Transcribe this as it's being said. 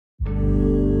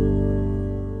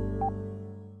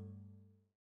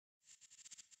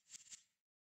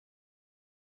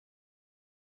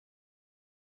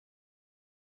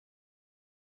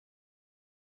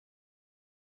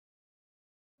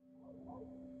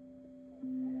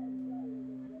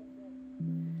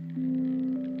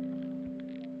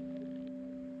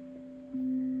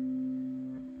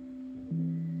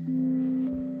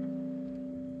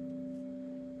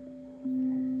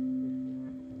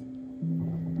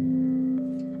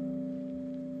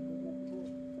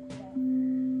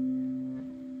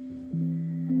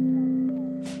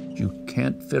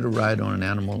can't fit a ride on an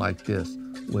animal like this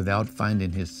without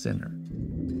finding his center.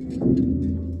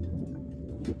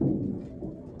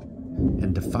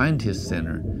 And to find his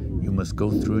center, you must go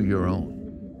through your own.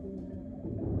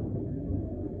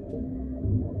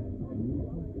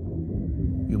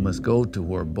 You must go to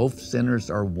where both centers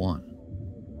are one.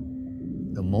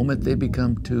 The moment they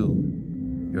become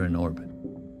two, you're in orbit.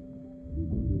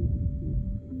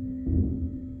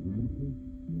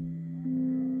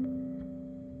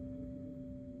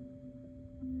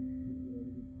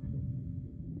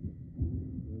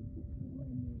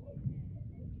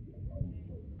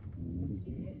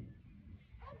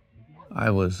 I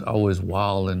was always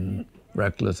wild and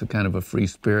reckless, a kind of a free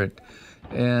spirit.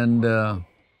 And I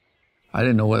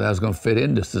didn't know whether I was going to fit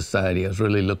into society. I was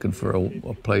really looking for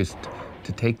a place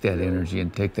to take that energy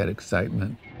and take that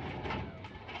excitement.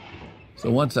 So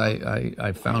once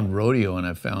I found rodeo and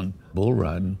I found bull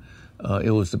riding,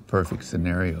 it was the perfect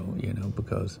scenario, you know,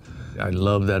 because I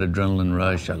love that adrenaline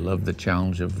rush. I love the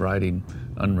challenge of riding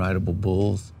unrideable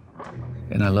bulls.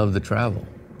 And I love the travel.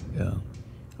 Yeah.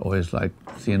 Always liked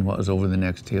seeing what was over the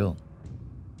next hill.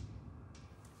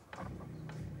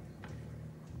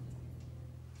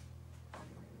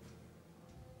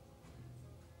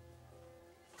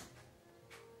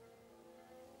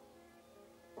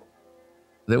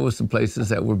 There were some places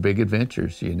that were big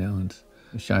adventures, you know. And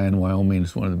Cheyenne, Wyoming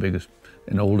is one of the biggest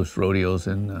and oldest rodeos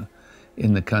in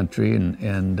the country,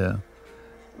 and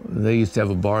they used to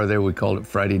have a bar there. We called it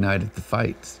Friday Night at the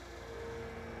Fights.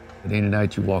 And any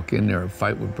night you walk in there, a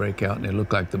fight would break out, and it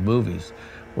looked like the movies,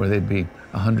 where there'd be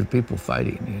 100 people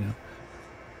fighting, you know.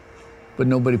 But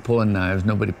nobody pulling knives,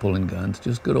 nobody pulling guns,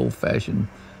 just good old-fashioned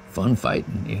fun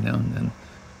fighting, you know. And then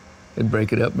they'd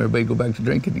break it up, and everybody go back to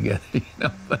drinking together, you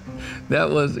know. But that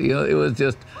was, you know, it was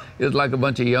like a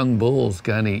bunch of young bulls,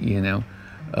 kind of, you know,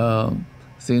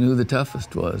 seeing who the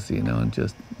toughest was, you know, and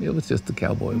it was just the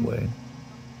cowboy way.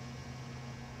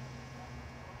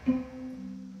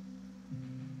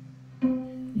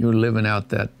 You're living out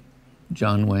that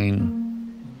John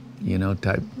Wayne, you know,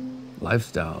 type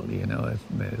lifestyle, you know,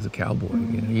 as a cowboy.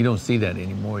 You know, you don't see that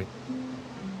anymore.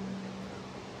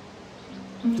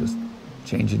 Just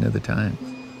changing of the times.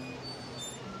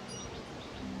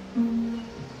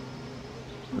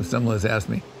 If someone has asked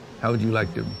me, would you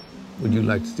like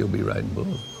to still be riding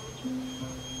bulls?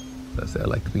 I said, I'd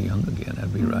like to be young again.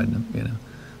 I'd be riding them, you know.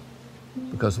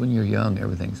 Because when you're young,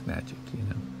 everything's magic, you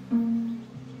know.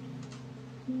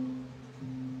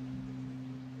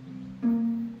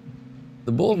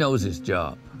 The bull knows his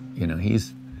job. You know,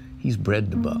 he's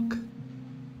bred to buck.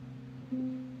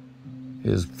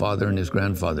 His father and his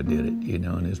grandfather did it, you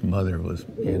know, and his mother was,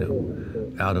 you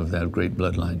know, out of that great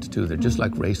bloodlines too. They're just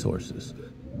like racehorses.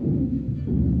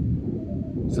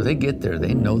 So they get there,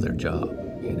 they know their job,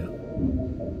 you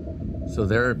know. So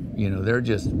their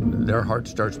heart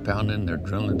starts pounding, their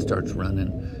adrenaline starts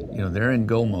running. You know, they're in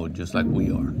go mode just like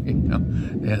we are, you know.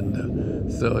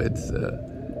 And so it's,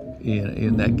 you know,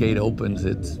 and that gate opens,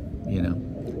 it's, you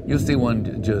know, you'll see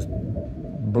one just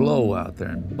blow out there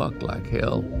and buck like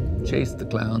hell, chase the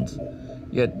clowns,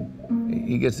 yet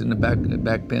he gets in the back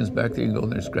pins back there, you go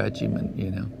there, scratch him, and, you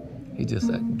know, he just,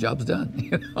 that job's done,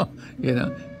 you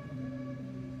know.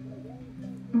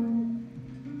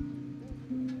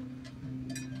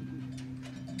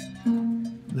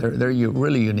 They're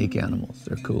really unique animals.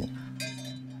 They're cool.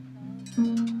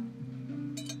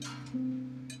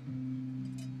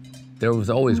 There was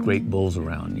always great bulls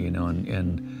around, you know,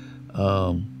 and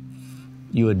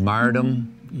you admired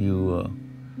them.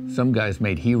 Some guys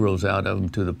made heroes out of them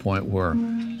to the point where,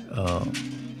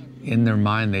 in their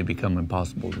mind, they become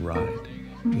impossible to ride,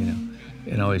 you know.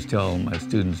 And I always tell my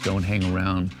students, don't hang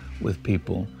around with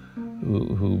people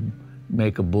who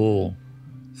make a bull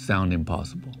sound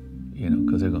impossible, you know,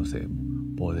 because they're going to say,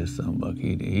 boy, this son buck,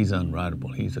 he's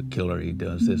unrideable. He's a killer. He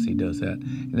does this, he does that.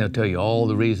 And they'll tell you all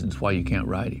the reasons why you can't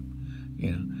ride him,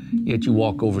 you know. Yet you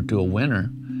walk over to a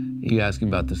winner, you ask him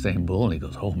about the same bull, and he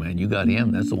goes, oh, man, you got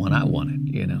him. That's the one I wanted,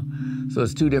 you know. So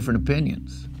it's two different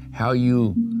opinions. How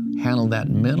you handle that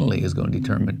mentally is going to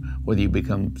determine whether you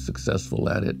become successful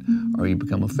at it or you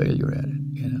become a failure at it,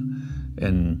 you know.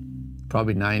 And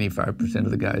probably 95%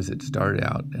 of the guys that start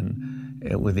out and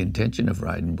with the intention of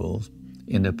riding bulls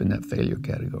end up in that failure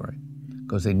category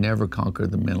because they never conquer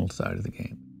the mental side of the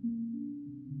game.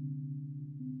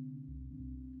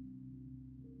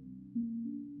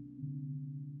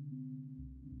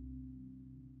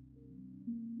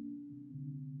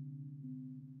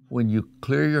 When you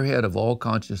clear your head of all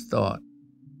conscious thought,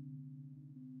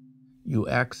 you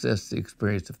access the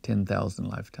experience of 10,000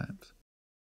 lifetimes.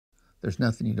 There's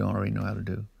nothing you don't already know how to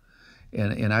do.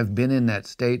 And I've been in that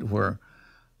state where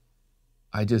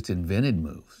I just invented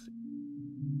moves.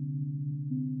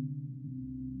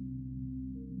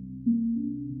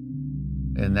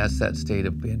 And that's that state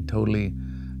of being totally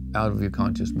out of your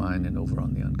conscious mind and over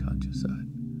on the unconscious side.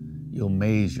 You'll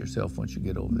amaze yourself once you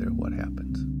get over there what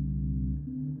happens.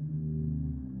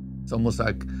 It's almost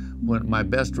like when my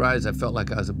best rides, I felt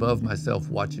like I was above myself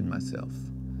watching myself.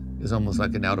 It's almost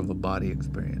like an out-of-a-body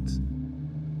experience.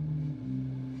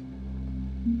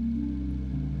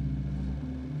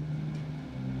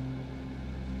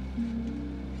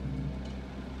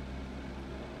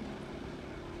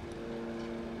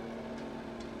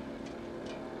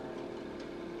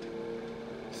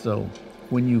 So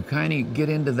when you kind of get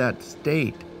into that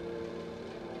state,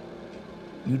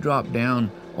 you drop down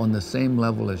on the same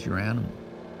level as your animal.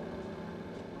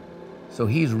 So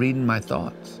he's reading my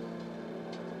thoughts.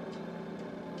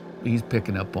 He's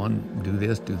picking up on do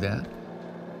this, do that.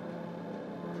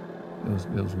 It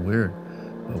was weird.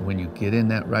 But when you get in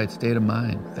that right state of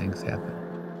mind, things happen.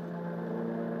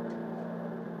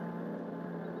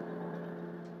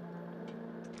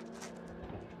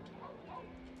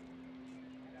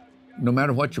 No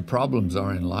matter what your problems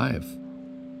are in life,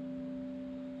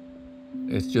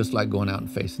 it's just like going out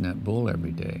and facing that bull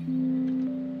every day.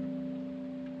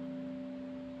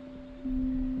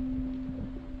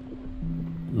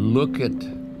 Look at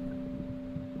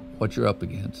what you're up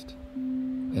against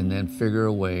and then figure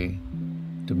a way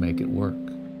to make it work.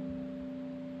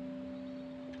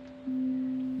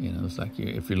 You know, it's like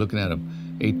if you're looking at a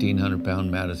 1,800-pound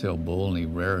mad as hell bull and he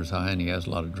rears high and he has a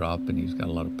lot of drop and he's got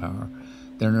a lot of power,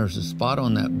 then there's a spot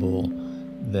on that bull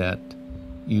that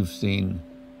you've seen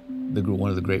one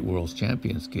of the great world's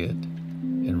champions get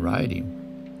and ride him.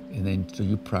 And then so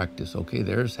you practice, okay,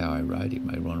 there's how I ride him.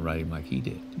 I want to ride him like he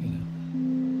did, you know.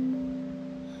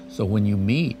 So when you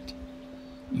meet,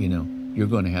 you know, you're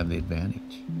going to have the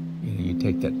advantage. You know, you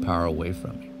take that power away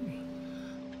from him.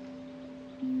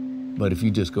 You know. But if you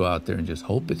just go out there and just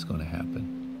hope it's going to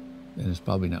happen, then it's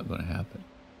probably not going to happen.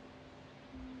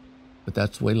 But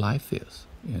that's the way life is,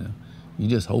 you know. You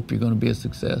just hope you're going to be a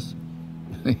success.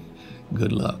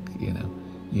 Good luck, you know.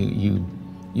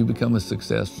 You become a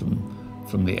success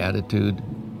from the attitude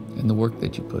and the work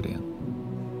that you put in.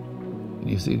 And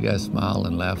you see a guy smile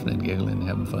and laughing and giggling and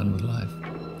having fun with life.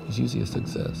 He's usually a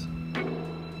success.